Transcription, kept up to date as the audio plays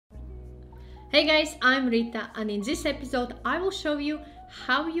Hey guys, I'm Rita, and in this episode I will show you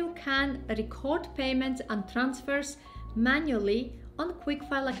how you can record payments and transfers manually on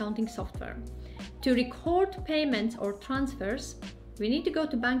QuickFile accounting software. To record payments or transfers, we need to go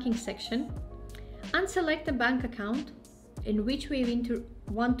to banking section and select a bank account in which we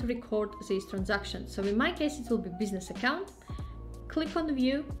want to record these transactions. So in my case it will be business account. Click on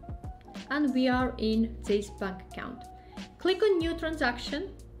view and we are in this bank account. Click on new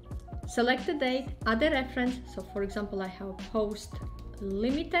transaction. Select the date, add a reference. So for example, I have post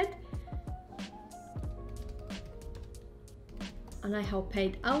limited and I have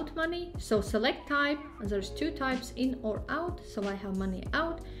paid out money. So select type, and there's two types, in or out. So I have money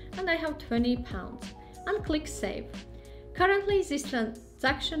out and I have £20 and click save. Currently this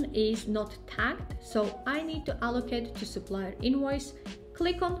transaction is not tagged, so I need to allocate to supplier invoice.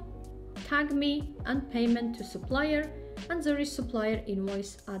 Click on tag me and payment to supplier, and there is supplier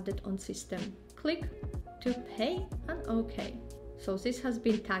invoice added on system. Click to pay and OK. So this has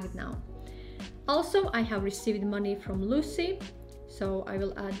been tagged now. Also, I have received money from Lucy, so I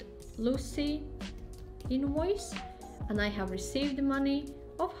will add Lucy invoice, and I have received money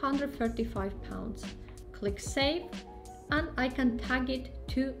of £135. Click save, and I can tag it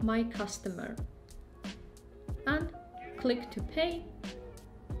to my customer and click to pay.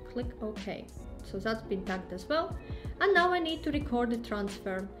 Click OK. So that's been tagged as well. And now I need to record the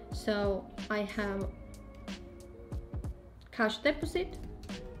transfer. So I have cash deposit.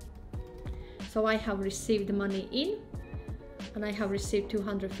 So I have received money in and I have received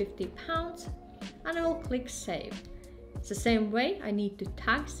 £250, and I will click save. It's the same way I need to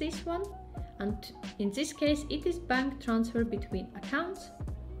tag this one, and in this case it is bank transfer between accounts,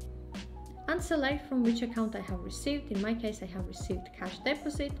 and select from which account I have received. In my case I have received cash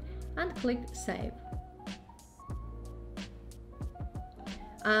deposit, and click save.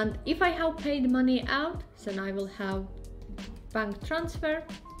 And if I have paid money out, then I will have bank transfer,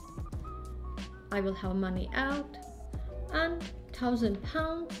 I will have money out and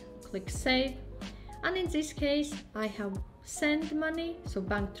 £1,000, click save. And in this case I have sent money, so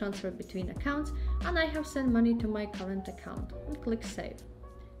bank transfer between accounts, and I have sent money to my current account and click save.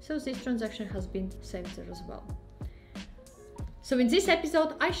 So this transaction has been saved there as well. So in this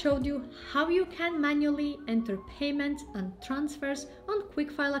episode, I showed you how you can manually enter payments and transfers on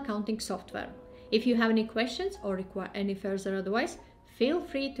QuickFile accounting software. If you have any questions or require any further advice, feel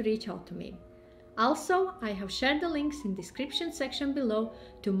free to reach out to me. Also, I have shared the links in the description section below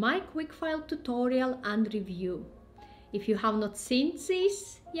to my QuickFile tutorial and review. If you have not seen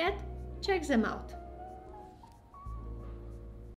these yet, check them out.